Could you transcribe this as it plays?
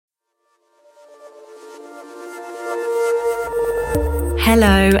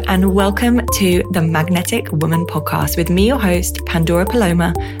Hello, and welcome to the Magnetic Woman podcast with me, your host, Pandora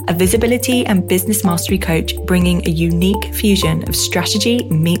Paloma, a visibility and business mastery coach, bringing a unique fusion of strategy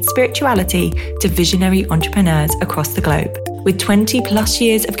meets spirituality to visionary entrepreneurs across the globe. With 20 plus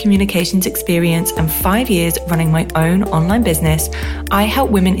years of communications experience and 5 years running my own online business, I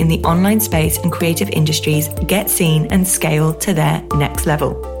help women in the online space and creative industries get seen and scale to their next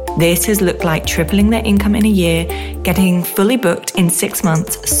level. This has looked like tripling their income in a year, getting fully booked in 6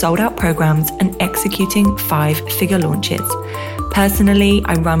 months, sold out programs, and executing 5-figure launches. Personally,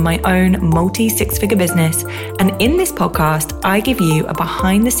 I run my own multi-6-figure business, and in this podcast, I give you a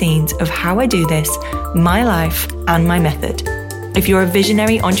behind the scenes of how I do this, my life, and my method. If you're a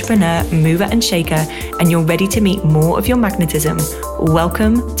visionary entrepreneur, mover and shaker, and you're ready to meet more of your magnetism,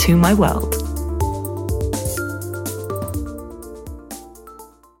 welcome to my world.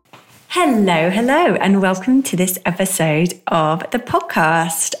 Hello, and welcome to this episode of the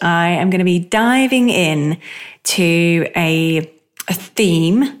podcast. I am going to be diving in to a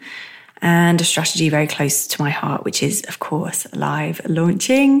theme and a strategy very close to my heart, which is, of course, live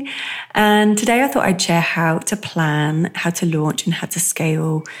launching. And today I thought I'd share how to plan, how to launch, and how to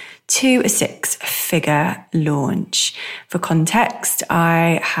scale to a 6-figure launch. For context,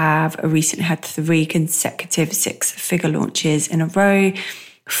 I have recently had 3 consecutive 6-figure launches in a row,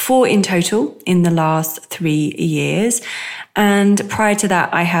 4 in total in the last 3 years. And prior to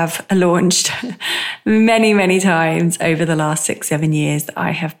that, I have launched many times over the last 6-7 years that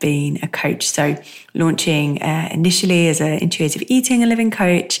I have been a coach. So launching initially as an intuitive eating and living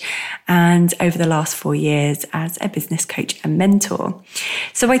coach, and over the last 4 years as a business coach and mentor.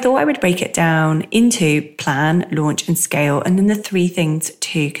 So I thought I would break it down into plan, launch, and scale, and then the 3 things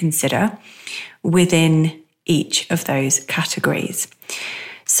to consider within each of those categories.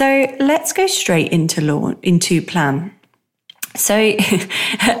 So let's go straight into plan. So,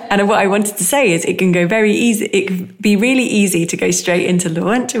 and what I wanted to say is it can go very easy. It can be really easy to go straight into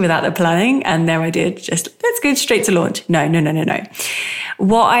launch without the planning. And there I did, just let's go straight to launch. No.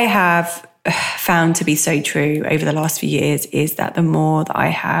 What I have found to be so true over the last few years is that the more that I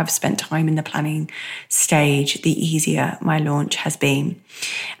have spent time in the planning stage, the easier my launch has been.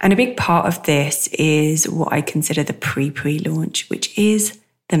 And a big part of this is what I consider the pre-launch, which is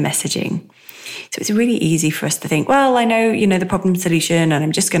the messaging. So it's really easy for us to think, well, I know, the problem solution, and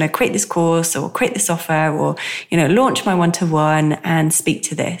I'm just going to create this course or create this offer or, launch my one-to-one and speak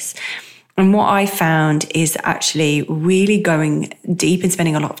to this. And what I found is actually really going deep and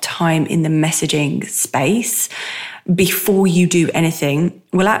spending a lot of time in the messaging space before you do anything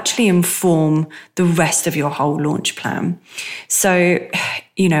will actually inform the rest of your whole launch plan. So,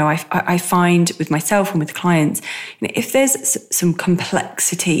 I find with myself and with clients, if there's some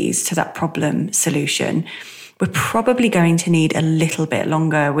complexities to that problem solution, we're probably going to need a little bit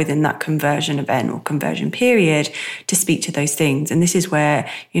longer within that conversion event or conversion period to speak to those things. And this is where,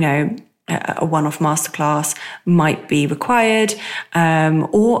 a one-off masterclass might be required,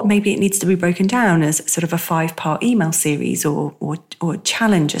 or maybe it needs to be broken down as sort of a 5-part email series or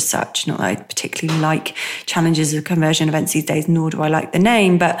challenge as such. Not that I particularly like challenges of conversion events these days, nor do I like the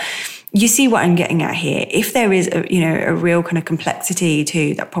name, but you see what I'm getting at here. If there is a real kind of complexity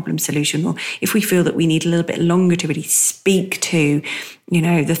to that problem solution, or if we feel that we need a little bit longer to really speak to,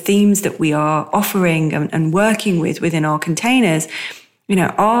 the themes that we are offering and working within our containers,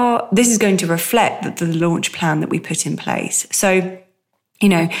 this is going to reflect the launch plan that we put in place. So,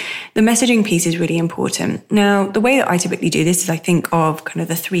 the messaging piece is really important. Now, the way that I typically do this is I think of kind of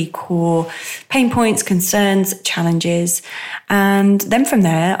the 3 core pain points, concerns, challenges. And then from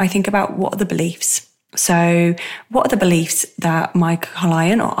there, I think about what are the beliefs. So what are the beliefs that my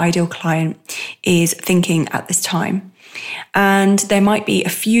client or ideal client is thinking at this time? And there might be a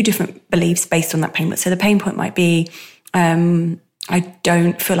few different beliefs based on that pain point. So the pain point might be, I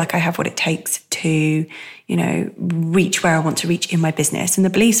don't feel like I have what it takes to, reach where I want to reach in my business. And the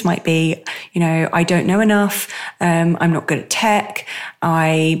beliefs might be, I don't know enough. I'm not good at tech.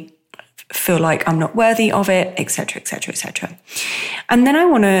 I feel like I'm not worthy of it, etc. And then I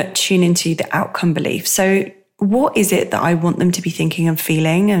want to tune into the outcome belief. So what is it that I want them to be thinking and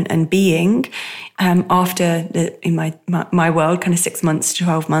feeling and being after in my world, kind of 6 months to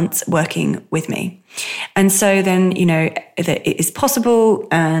 12 months working with me? And so then, that it is possible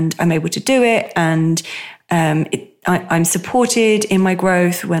and I'm able to do it, and I'm supported in my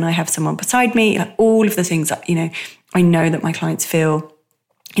growth when I have someone beside me, like all of the things that, I know that my clients feel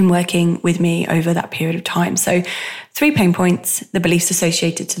in working with me over that period of time. So 3 pain points, the beliefs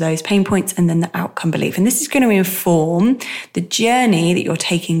associated to those pain points, and then the outcome belief. And this is going to inform the journey that you're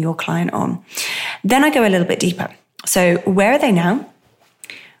taking your client on. Then I go a little bit deeper. So where are they now?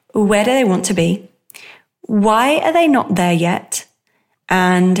 Where do they want to be? Why are they not there yet?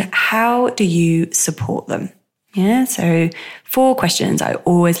 And how do you support them? Yeah, so 4 questions I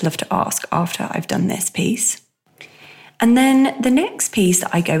always love to ask after I've done this piece. And then the next piece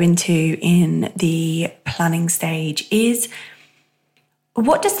that I go into in the planning stage is,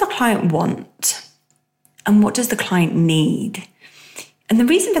 what does the client want? And what does the client need? And the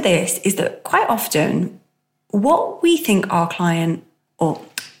reason for this is that quite often what we think our client, or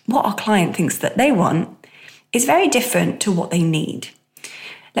what our client thinks that they want, is very different to what they need.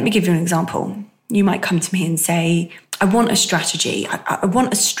 Let me give you an example. You might come to me and say, I want a strategy. I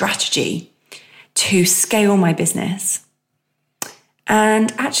want a strategy to scale my business.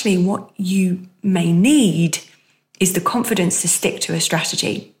 And actually what you may need is the confidence to stick to a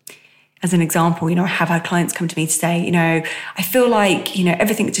strategy. As an example, I have had clients come to me to say, I feel like,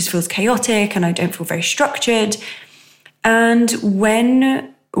 everything just feels chaotic and I don't feel very structured. And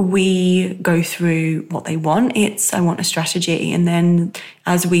when we go through what they want, I want a strategy. And then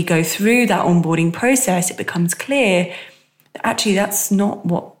as we go through that onboarding process, it becomes clear that actually that's not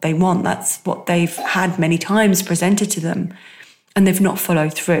what they want. That's what they've had many times presented to them and they've not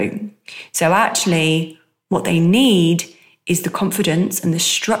followed through. So actually what they need is the confidence and the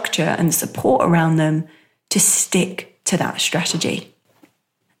structure and the support around them to stick to that strategy.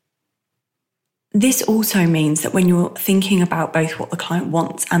 This also means that when you're thinking about both what the client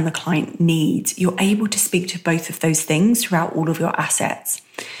wants and the client needs, you're able to speak to both of those things throughout all of your assets.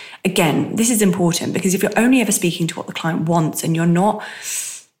 Again, this is important because if you're only ever speaking to what the client wants and you're not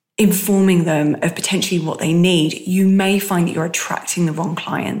informing them of potentially what they need, you may find that you're attracting the wrong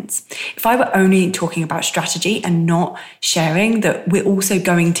clients. If I were only talking about strategy and not sharing that we're also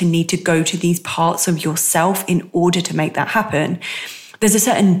going to need to go to these parts of yourself in order to make that happen, there's a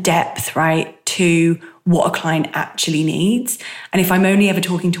certain depth, right, to what a client actually needs. And if I'm only ever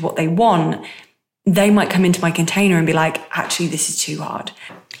talking to what they want, they might come into my container and be like, actually, this is too hard.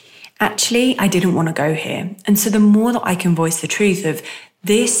 Actually, I didn't want to go here. And so the more that I can voice the truth of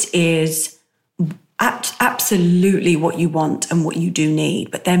this is absolutely what you want and what you do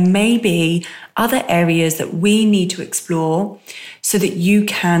need, but there may be other areas that we need to explore so that you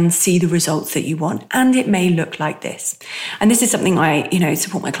can see the results that you want. And it may look like this. And this is something I,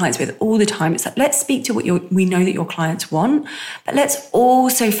 support my clients with all the time. It's like, let's speak to what we know that your clients want, but let's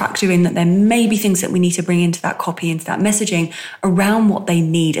also factor in that there may be things that we need to bring into that copy, into that messaging around what they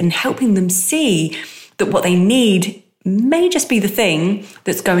need and helping them see that what they need may just be the thing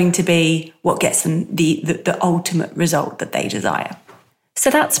that's going to be what gets them the ultimate result that they desire.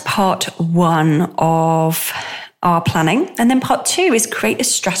 So that's part 1 of our planning. And then part 2 is create a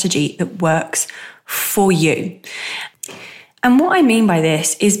strategy that works for you. And what I mean by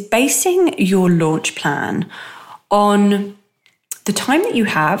this is basing your launch plan on the time that you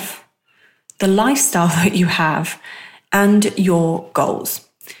have, the lifestyle that you have, and your goals.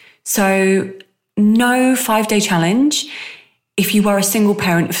 So no 5-day challenge if you are a single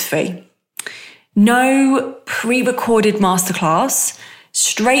parent of 3. No pre-recorded masterclass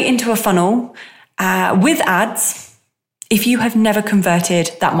straight into a funnel with ads if you have never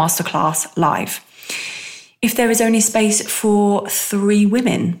converted that masterclass live. If there is only space for 3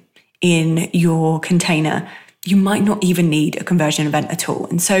 women in your container, you might not even need a conversion event at all.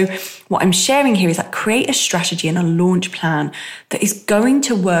 And so what I'm sharing here is that create a strategy and a launch plan that is going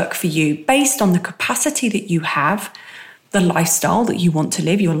to work for you based on the capacity that you have, the lifestyle that you want to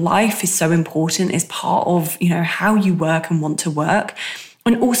live. Your life is so important as part of, how you work and want to work.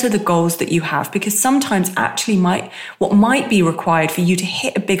 And also the goals that you have, because sometimes actually what might be required for you to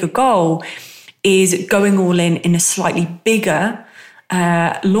hit a bigger goal is going all in a slightly bigger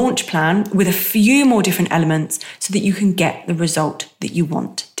launch plan with a few more different elements so that you can get the result that you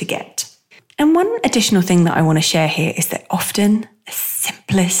want to get. And one additional thing that I want to share here is that often the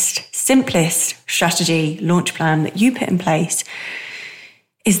simplest strategy launch plan that you put in place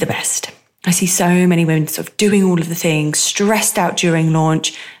is the best. I see so many women sort of doing all of the things, stressed out during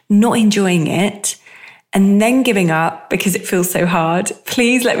launch, not enjoying it, and then giving up because it feels so hard.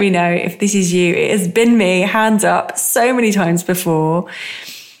 Please let me know if this is you. It has been me, hands up, so many times before.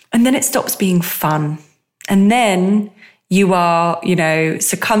 And then it stops being fun. And then you are,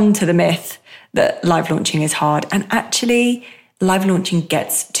 succumb to the myth that live launching is hard. And actually, live launching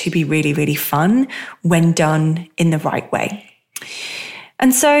gets to be really, really fun when done in the right way.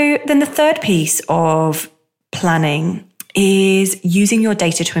 And so then the third piece of planning is using your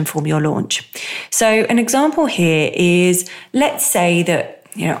data to inform your launch. So an example here is, let's say that,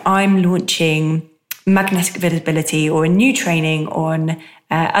 I'm launching magnetic visibility or a new training on,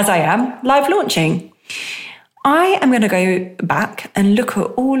 as I am, live launching. I am going to go back and look at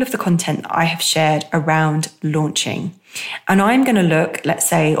all of the content that I have shared around launching. And I'm going to look, let's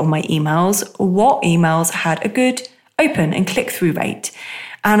say, on my emails, what emails had a good open and click-through rate.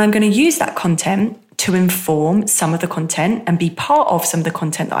 And I'm going to use that content to inform some of the content and be part of some of the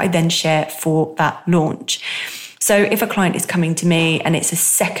content that I then share for that launch. So if a client is coming to me and it's a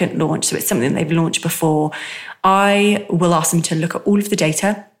second launch, so it's something they've launched before, I will ask them to look at all of the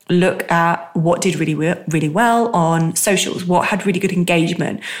data, look at what did really well on socials, what had really good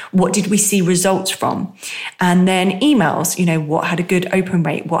engagement, what did we see results from, and then emails, what had a good open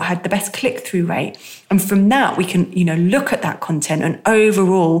rate, what had the best click-through rate. And from that, we can, look at that content, and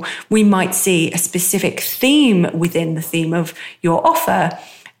overall, we might see a specific theme within the theme of your offer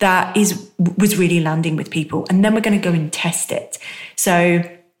that was really landing with people. And then we're going to go and test it. So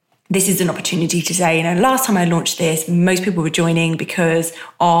this is an opportunity to say, last time I launched this, most people were joining because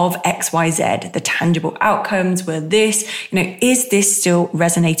of X, Y, Z. The tangible outcomes were this. Is this still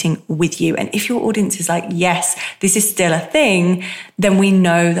resonating with you? And if your audience is like, yes, this is still a thing, then we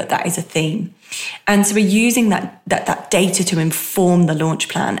know that that is a theme. And so we're using that data to inform the launch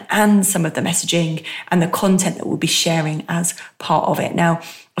plan and some of the messaging and the content that we'll be sharing as part of it. Now,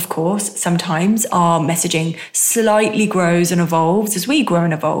 of course, sometimes our messaging slightly grows and evolves as we grow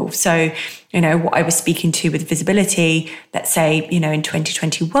and evolve. So, what I was speaking to with visibility, let's say, in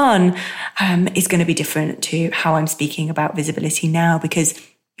 2021, is going to be different to how I'm speaking about visibility now, because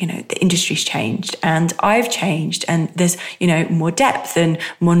the industry's changed and I've changed, and there's, more depth and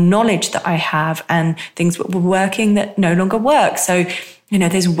more knowledge that I have, and things that were working that no longer work. So,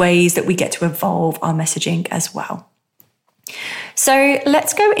 there's ways that we get to evolve our messaging as well. So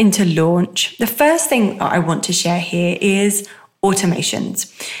let's go into launch. The first thing that I want to share here is automations.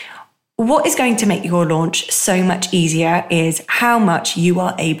 What is going to make your launch so much easier is how much you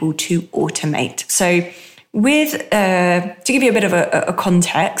are able to automate. So to give you a bit of a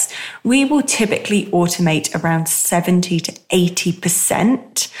context, we will typically automate around 70 to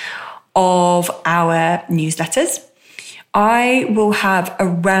 80% of our newsletters. I will have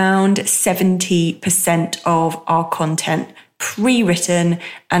around 70% of our content pre-written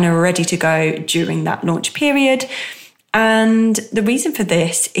and are ready to go during that launch period. And the reason for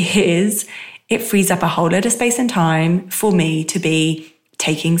this is it frees up a whole load of space and time for me to be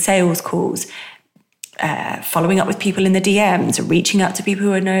taking sales calls, following up with people in the DMs, reaching out to people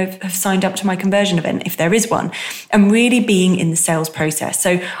who I know have signed up to my conversion event, if there is one, and really being in the sales process.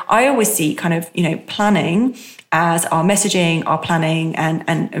 So I always see kind of, planning as our messaging, our planning,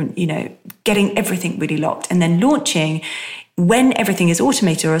 and getting everything really locked. And then launching, when everything is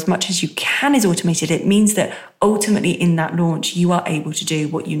automated, or as much as you can is automated, it means that ultimately in that launch, you are able to do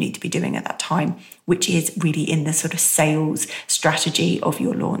what you need to be doing at that time, which is really in the sort of sales strategy of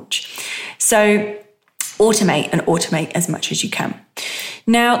your launch. So automate as much as you can.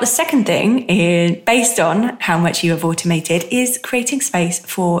 Now, the second thing is, based on how much you have automated, is creating space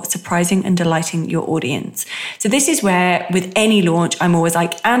for surprising and delighting your audience. So this is where, with any launch, I'm always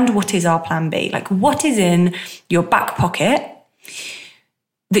like, and what is our plan B? Like, what is in your back pocket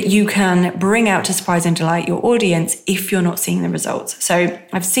that you can bring out to surprise and delight your audience if you're not seeing the results? So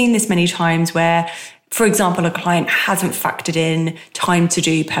I've seen this many times where, for example, a client hasn't factored in time to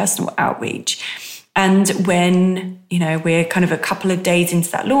do personal outreach. And when, we're kind of a couple of days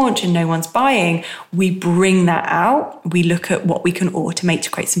into that launch and no one's buying, we bring that out. We look at what we can automate to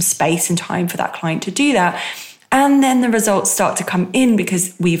create some space and time for that client to do that. And then the results start to come in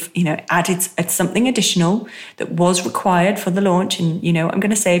because we've, added something additional that was required for the launch. And, I'm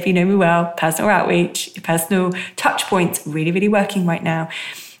going to say, if you know me well, personal outreach, personal touch points, really, really working right now.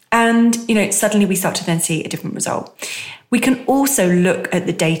 And, suddenly we start to then see a different result. We can also look at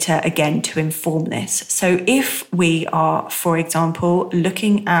the data again to inform this. So if we are, for example,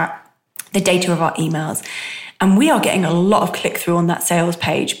 looking at the data of our emails and we are getting a lot of click through on that sales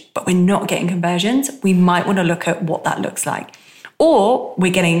page, but we're not getting conversions, we might want to look at what that looks like. Or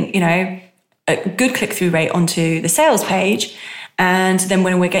we're getting, a good click through rate onto the sales page, and then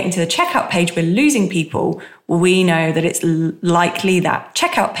when we're getting to the checkout page, we're losing people. We know that it's likely that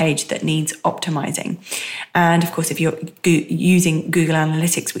checkout page that needs optimizing. And of course, if you're using Google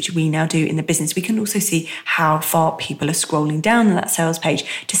Analytics, which we now do in the business, we can also see how far people are scrolling down on that sales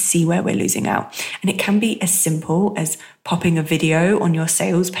page to see where we're losing out. And it can be as simple as popping a video on your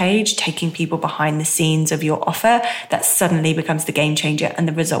sales page, taking people behind the scenes of your offer. That suddenly becomes the game changer, and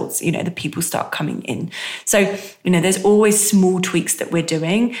the results, the people start coming in. So, there's always small tweaks that we're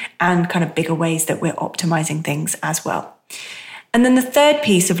doing and kind of bigger ways that we're optimizing things as well. And then the third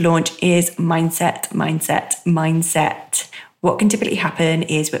piece of launch is mindset. what can typically happen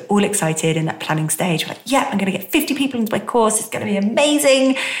is we're all excited in that planning stage. We're like, yeah, I'm going to get 50 people into my course. It's going to be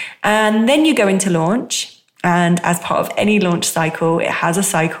amazing. And then you go into launch. And as part of any launch cycle, it has a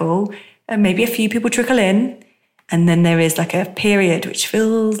cycle and maybe a few people trickle in. And then there is like a period which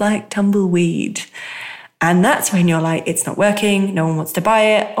feels like tumbleweed. And that's when you're like, it's not working. No one wants to buy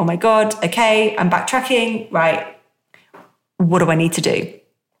it. Oh my God. Okay, I'm backtracking. Right. What do I need to do?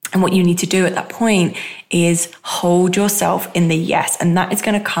 And what you need to do at that point is hold yourself in the yes. And that is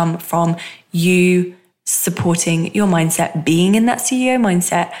going to come from you supporting your mindset, being in that CEO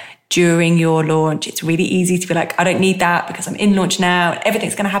mindset during your launch. It's really easy to be like, I don't need that because I'm in launch now and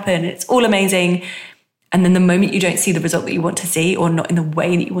everything's going to happen and it's all amazing. And then the moment you don't see the result that you want to see, or not in the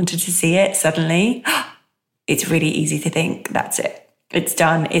way that you wanted to see it, suddenly it's really easy to think that's it. It's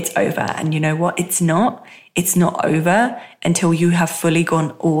done. It's over. And you know what? It's not. It's not over until you have fully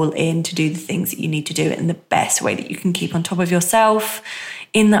gone all in to do the things that you need to do. And the best way that you can keep on top of yourself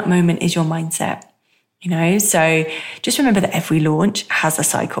in that moment is your mindset. So just remember that every launch has a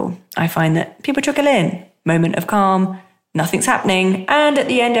cycle. I find that people trickle in, moment of calm, nothing's happening. And at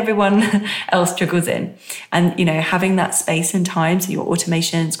the end, everyone else trickles in. And, having that space and time, so your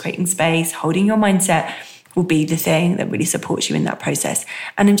automations, creating space, holding your mindset will be the thing that really supports you in that process.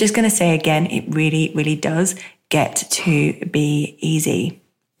 And I'm just going to say again, it really, really does get to be easy.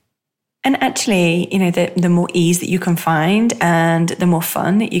 And actually, the more ease that you can find and the more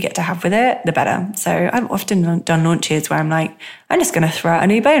fun that you get to have with it, the better. So I've often done launches where I'm like, I'm just going to throw out a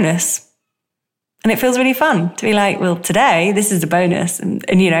new bonus. And it feels really fun to be like, well, today, this is the bonus. And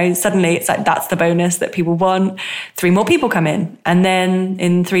suddenly it's like, that's the bonus that people want. 3 more people come in. And then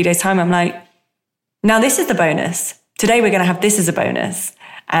in 3 days' time, I'm like, now this is the bonus. Today we're going to have this as a bonus.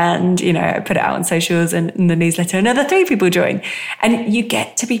 And, I put it out on socials and in the newsletter, another 3 people join. And you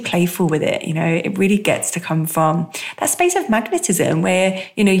get to be playful with it. It really gets to come from that space of magnetism where,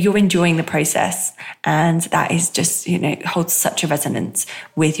 you're enjoying the process. And that is just, holds such a resonance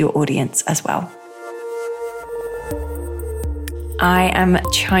with your audience as well. I am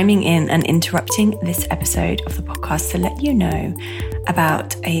chiming in and interrupting this episode of the podcast to let you know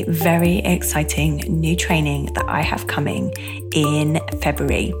about a very exciting new training that I have coming in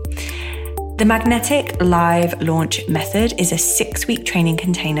February. The Magnetic Live Launch Method is a 6-week training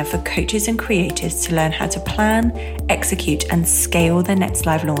container for coaches and creators to learn how to plan, execute, and scale their next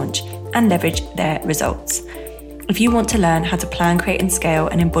live launch and leverage their results. If you want to learn how to plan, create, and scale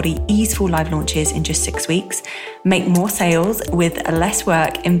and embody easeful live launches in just 6 weeks, make more sales with less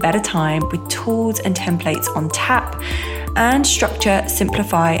work in better time with tools and templates on tap, and structure,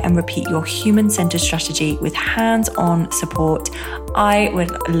 simplify, and repeat your human-centered strategy with hands-on support, I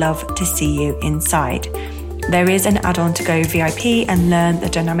would love to see you inside. There is an add-on to go VIP and learn the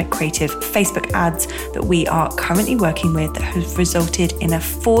dynamic creative Facebook ads that we are currently working with that has resulted in a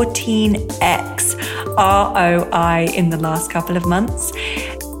 14x ROI in the last couple of months.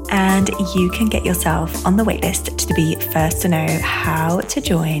 And you can get yourself on the waitlist to be first to know how to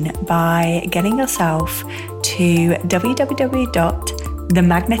join by getting yourself to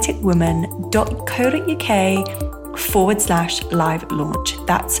www.themagneticwoman.co.uk/live launch.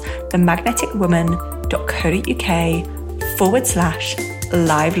 That's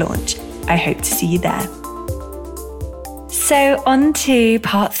themagneticwoman.co.uk/live launch. I hope to see you there. So on to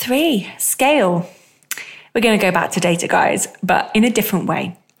part 3, scale. We're going to go back to data, guys, but in a different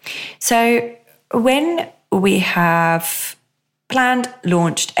way. So when we have planned,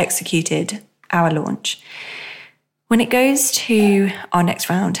 launched, executed our launch, when it goes to our next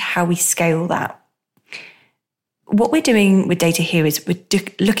round, how we scale that, what we're doing with data here is we're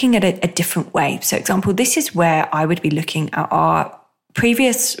looking at it a different way. So, example, this is where I would be looking at our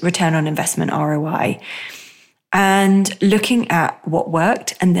previous return on investment, ROI, and looking at what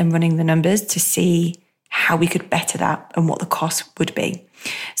worked and then running the numbers to see how we could better that and what the cost would be.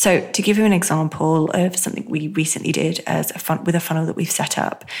 So to give you an example of something we recently did with a funnel that we've set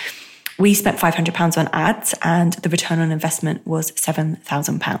up, we spent £500 on ads and the return on investment was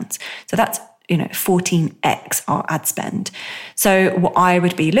 £7,000. So that's 14x our ad spend. So what I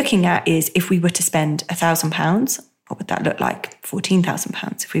would be looking at is if we were to spend £1,000, what would that look like?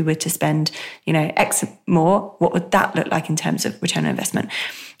 £14,000. If we were to spend, X more, what would that look like in terms of return on investment?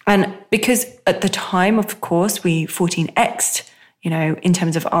 And because at the time, of course, we 14x'd, in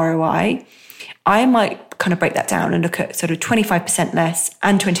terms of ROI, I might kind of break that down and look at sort of 25% less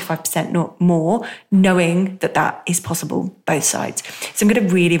and 25% more, knowing that that is possible, both sides. So I'm going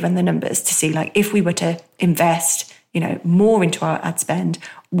to really run the numbers to see, like, if we were to invest, more into our ad spend,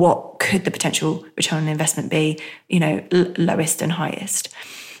 what could the potential return on investment be, lowest and highest.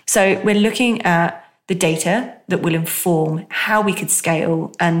 So we're looking at the data that will inform how we could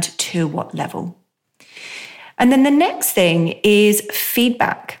scale and to what level. And then the next thing is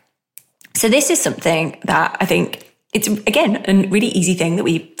feedback. So this is something that I think it's, again, a really easy thing that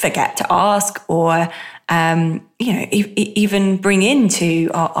we forget to ask or, even bring into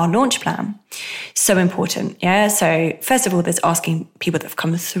our launch plan. So important. Yeah. So first of all, there's asking people that have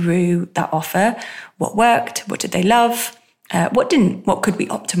come through that offer, what worked, what did they love, what didn't, what could we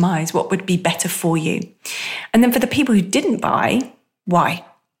optimize, what would be better for you. And then for the people who didn't buy, why?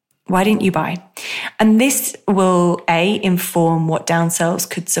 Why didn't you buy? And this will inform what downsells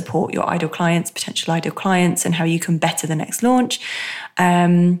could support your ideal clients, potential ideal clients, and how you can better the next launch.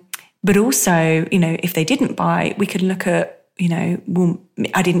 But also, if they didn't buy, we could look at, well,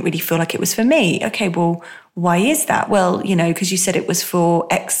 I didn't really feel like it was for me. Okay, well, why is that? Well, because you said it was for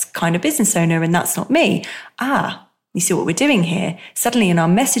X kind of business owner and that's not me. You see what we're doing here? Suddenly in our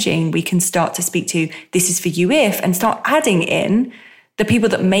messaging, we can start to speak to this is for you if, and start adding in the people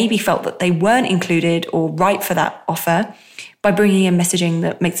that maybe felt that they weren't included or right for that offer by bringing in messaging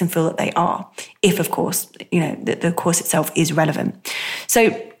that makes them feel that they are, if of course, the course itself is relevant. So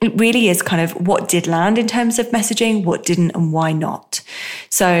it really is kind of what did land in terms of messaging, what didn't, and why not.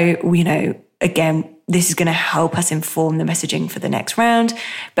 So, again, this is going to help us inform the messaging for the next round,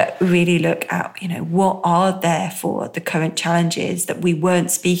 but really look at, what are there for the current challenges that we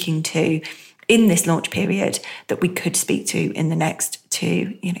weren't speaking to in this launch period that we could speak to in the next to,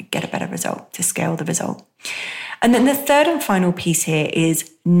 get a better result, to scale the result. And then the third and final piece here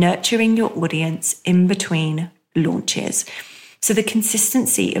is nurturing your audience in between launches. So the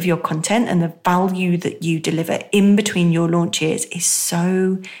consistency of your content and the value that you deliver in between your launches is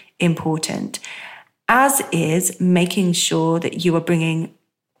so important, as is making sure that you are bringing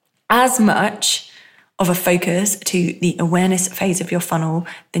as much of a focus to the awareness phase of your funnel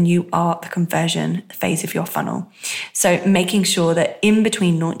than you are the conversion phase of your funnel. So making sure that in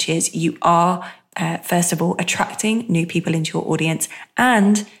between launches, you are, first of all, attracting new people into your audience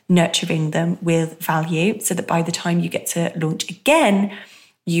and nurturing them with value so that by the time you get to launch again,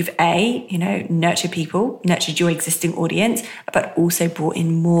 you've nurtured people, nurtured your existing audience, but also brought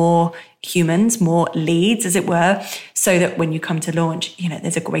in more humans, more leads, as it were, so that when you come to launch,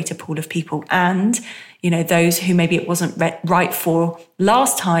 there's a greater pool of people. And, those who maybe it wasn't right for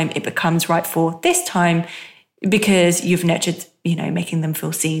last time, it becomes right for this time because you've nurtured, making them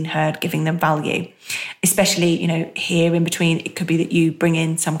feel seen, heard, giving them value. Especially, here in between, it could be that you bring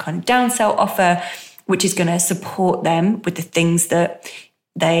in some kind of downsell offer, which is going to support them with the things that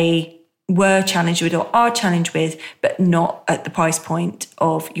they were challenged with or are challenged with, but not at the price point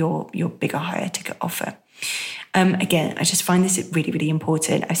of your bigger, higher ticket offer. Again, I just find this really, really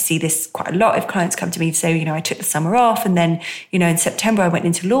important. I see this quite a lot if clients come to me and say, I took the summer off and then, in September I went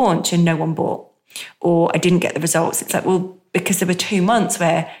into launch and no one bought, or I didn't get the results. It's like, well, because there were 2 months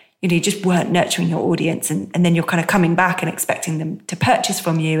where, you just weren't nurturing your audience and then you're kind of coming back and expecting them to purchase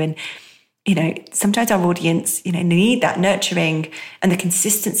from you. And sometimes our audience, need that nurturing and the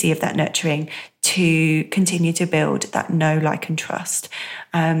consistency of that nurturing to continue to build that know, like, and trust.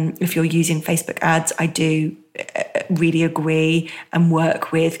 If you're using Facebook ads, I do really agree and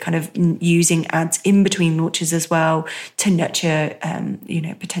work with kind of using ads in between launches as well to nurture,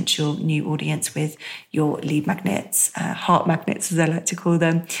 potential new audience with your lead magnets, heart magnets, as I like to call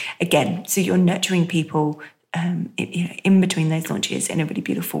them. Again, so you're nurturing people, in between those launches in a really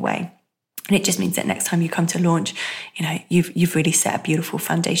beautiful way. And it just means that next time you come to launch, you've really set a beautiful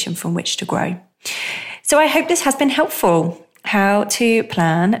foundation from which to grow. So I hope this has been helpful. How to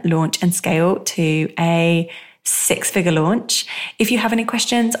plan, launch, and scale to a 6-figure launch. If you have any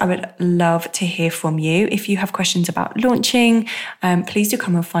questions, I would love to hear from you. If you have questions about launching, please do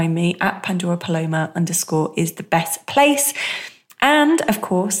come and find me at @PandoraPaloma_ is the best place. And of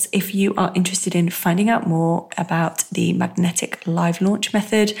course, if you are interested in finding out more about the magnetic live launch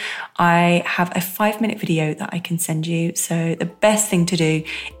method, I have a 5-minute video that I can send you. So the best thing to do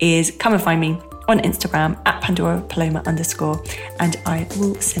is come and find me on Instagram at @PandoraPaloma_ and I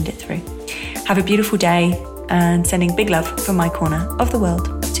will send it through. Have a beautiful day and sending big love from my corner of the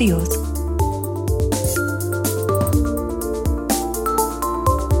world to yours.